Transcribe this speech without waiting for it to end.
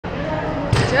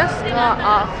just got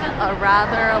off a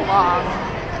rather long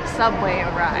subway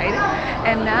ride,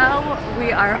 and now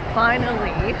we are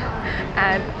finally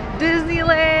at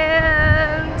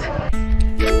Disneyland.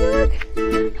 Look!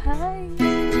 Hi!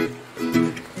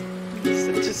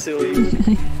 Such a silly.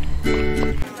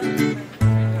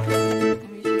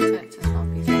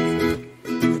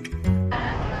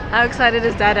 How excited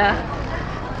is Dada?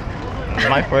 It's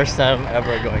my first time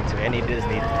ever going to any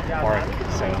Disney park,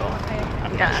 so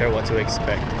I'm not sure what to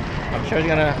expect. I'm sure it's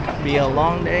gonna be a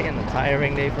long day and a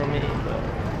tiring day for me, but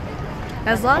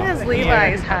as long as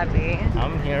Levi is happy.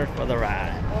 I'm here for the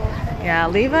ride. Yeah,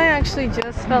 Levi actually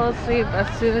just fell asleep as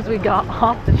soon as we got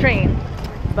off the train,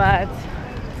 but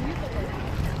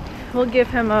we'll give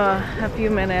him a few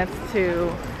minutes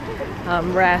to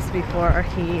rest before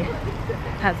he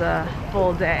has a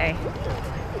full day.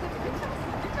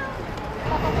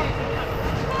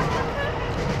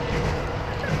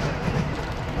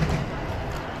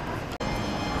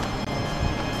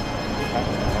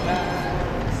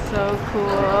 So cool.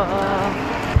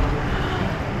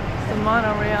 It's the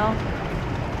monorail.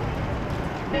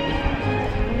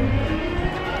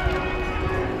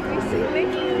 You see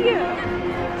Mickey?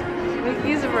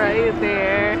 Mickey's right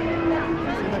there.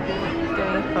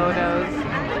 Getting photos.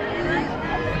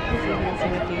 You can see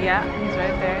Mickey. Yeah, he's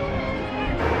right there.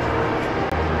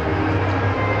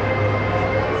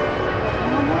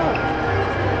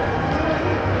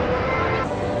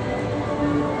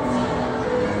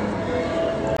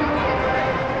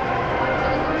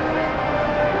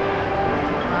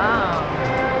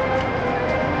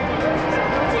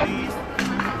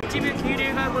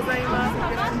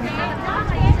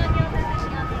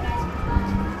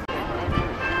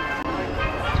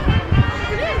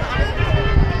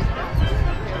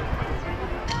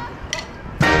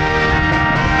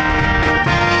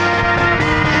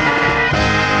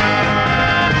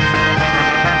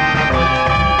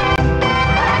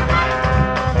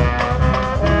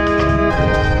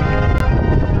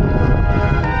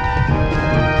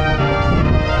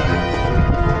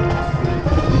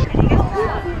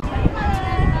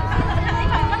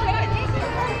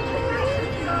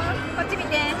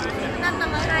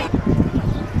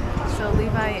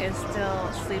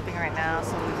 Right now,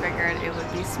 so we figured it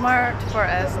would be smart for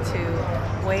us to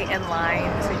wait in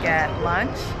line to get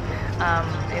lunch.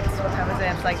 It's, what time is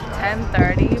it? It's like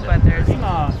 10:30, but there's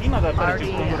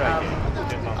already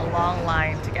a long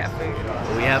line to get food.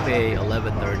 We have a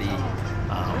 11:30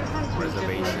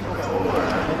 reservation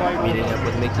for meeting up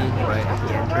with Mickey right at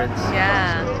the entrance.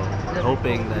 Yeah. So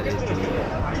hoping that it'd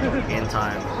be in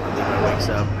time when Levi wakes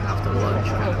up after lunch.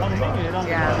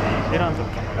 Yeah.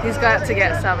 He's got to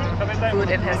get some food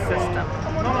in his system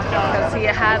because he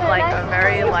had like a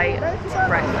very light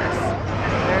breakfast.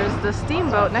 There's the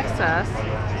steamboat next to us.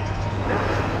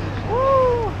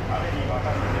 Woo!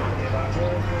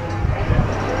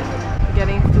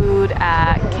 Getting food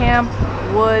at Camp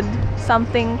Wood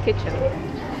something kitchen.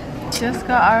 Just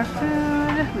got our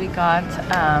food. We got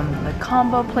the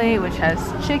combo plate, which has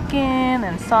chicken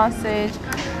and sausage,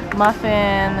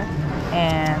 muffin,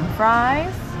 and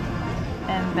fries.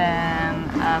 And then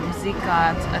Zeek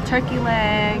got a turkey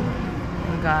leg.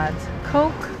 We got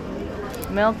Coke,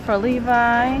 milk for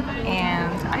Levi,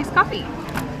 and iced coffee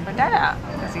for Dada,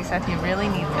 because he said he really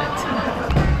needs it.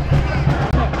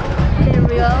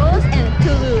 Cheerios and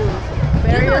Toulouse.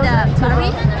 You know the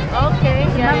Marie? Okay,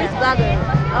 yeah. Marie's blogger.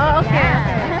 Oh, okay.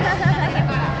 Yeah.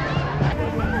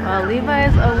 Well, Levi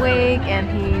is awake and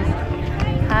he's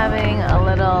having a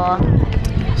little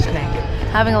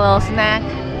snack.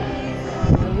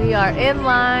 We are in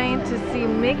line to see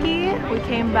Mickey. We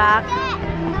came back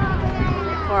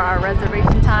for our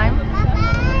reservation time,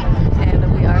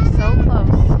 and we are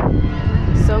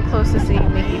so close to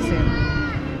seeing Mickey soon.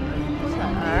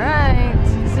 All right,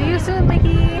 see you soon,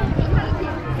 Mickey.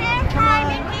 Come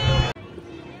on.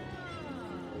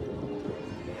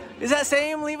 Is that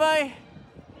same, Levi?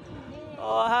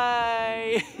 Oh,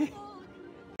 hi!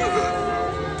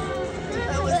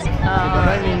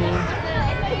 Hi, Mimi.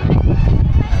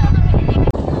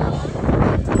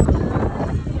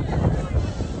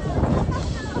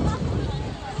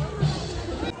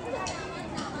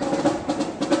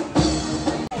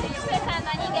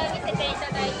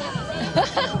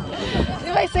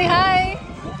 Levi, say hi!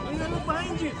 Look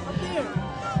behind you, up there!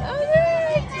 Oh,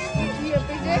 there! See a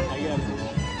picture? I got it.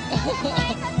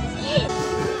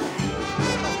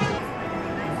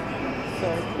 So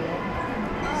cute.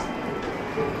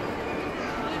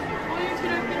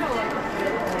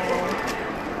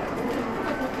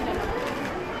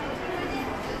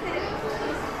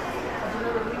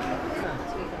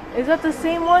 Is that the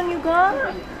same one you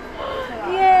got?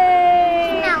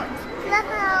 Yay!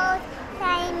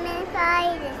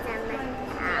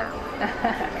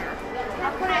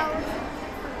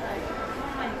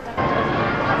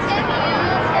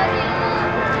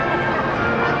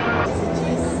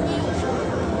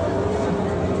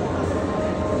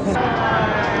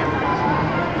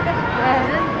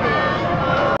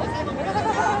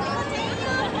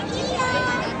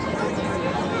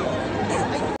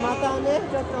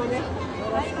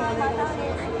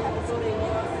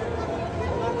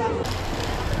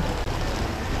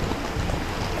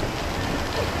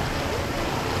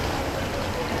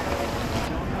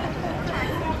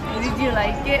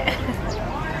 it?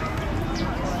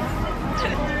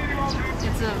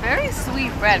 It's a very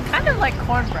sweet bread, kind of like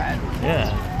cornbread. Yeah.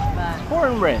 But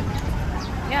Cornbread.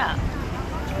 yeah.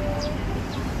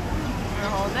 Wanna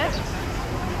hold it?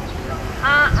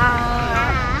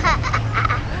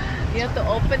 You have to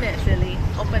open it, silly.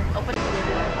 Open it.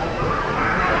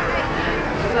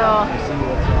 So,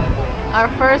 our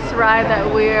first ride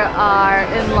that we are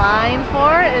in line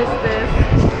for is this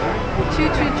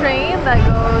choo-choo train that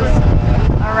goes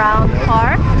around the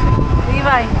park.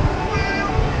 Levi,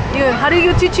 how do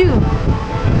you choo-choo?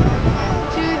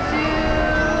 Choo-choo.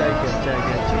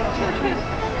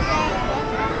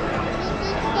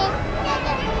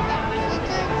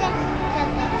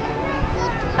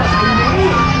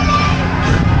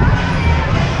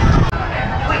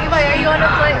 Levi, are you on a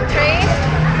train?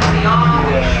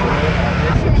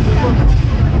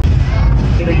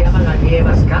 山が見え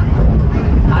ますか？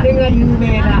あれが有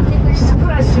名なスプ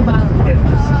ラッシュマウンテンで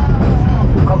す。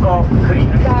ここクリ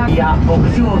ッターや牧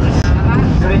場主、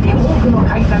それに多くの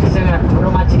開拓者がこ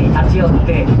の町に立ち寄っ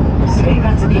て生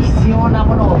活に必要な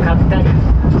ものを買ったり、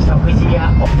食事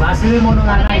や忘れ物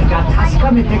がないか確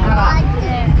かめてか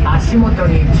ら足元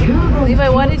に十分 Levi,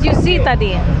 what did you see,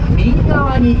 Tadi? 右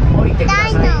側に降りてくださ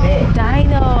いね。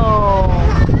 Dino.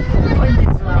 本日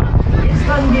はイエス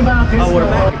タンリバー鉄道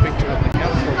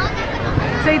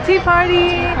Say tea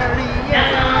party.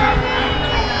 Yeah.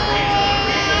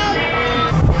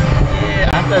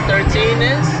 After 13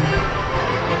 is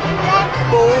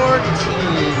 14.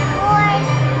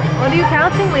 What are you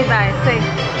counting, Levi? Say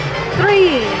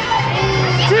 3,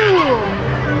 2,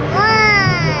 1.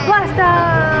 Blaster.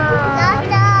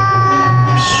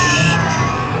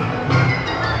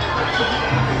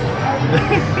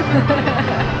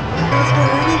 Let's go,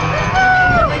 ready?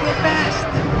 Gotta go fast.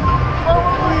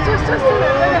 Just Should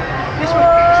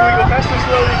we go fast or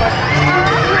slow?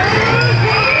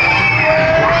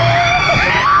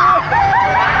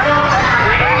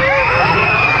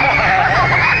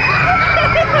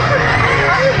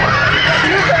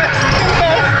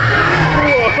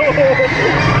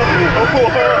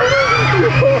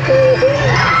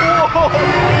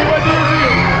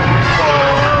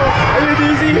 Are you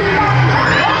dizzy?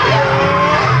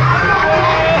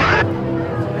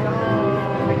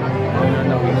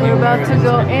 We're about to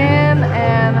go in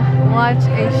and watch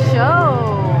a show.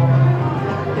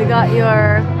 We got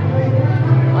your,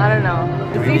 I don't know,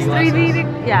 is these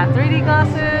 3D? Yeah, 3D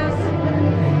glasses.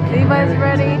 Levi's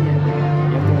ready.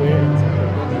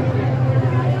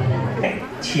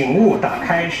 请勿打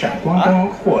开闪光灯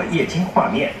或液晶画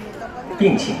面，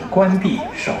并请关闭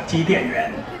手机电源。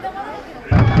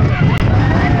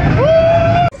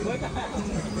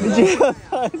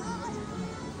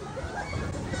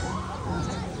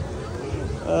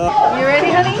 You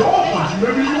ready, honey? Here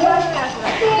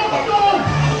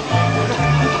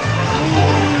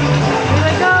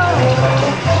we go.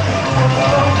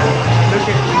 Look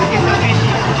at the fish.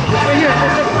 Right here.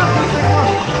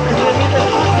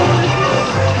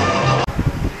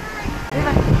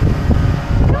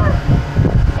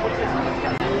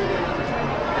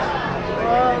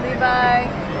 Whoa, Levi.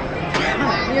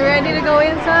 You ready to go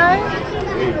inside?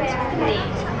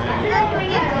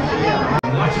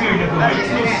 間違いなくあいつ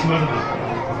の仕業だ。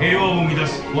平和を生み出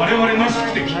す我々の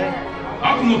宿敵、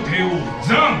悪の帝王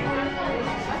ザン。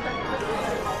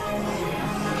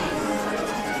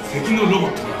敵のロボッ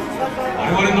トが我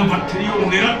々のバッテリーを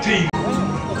狙っている。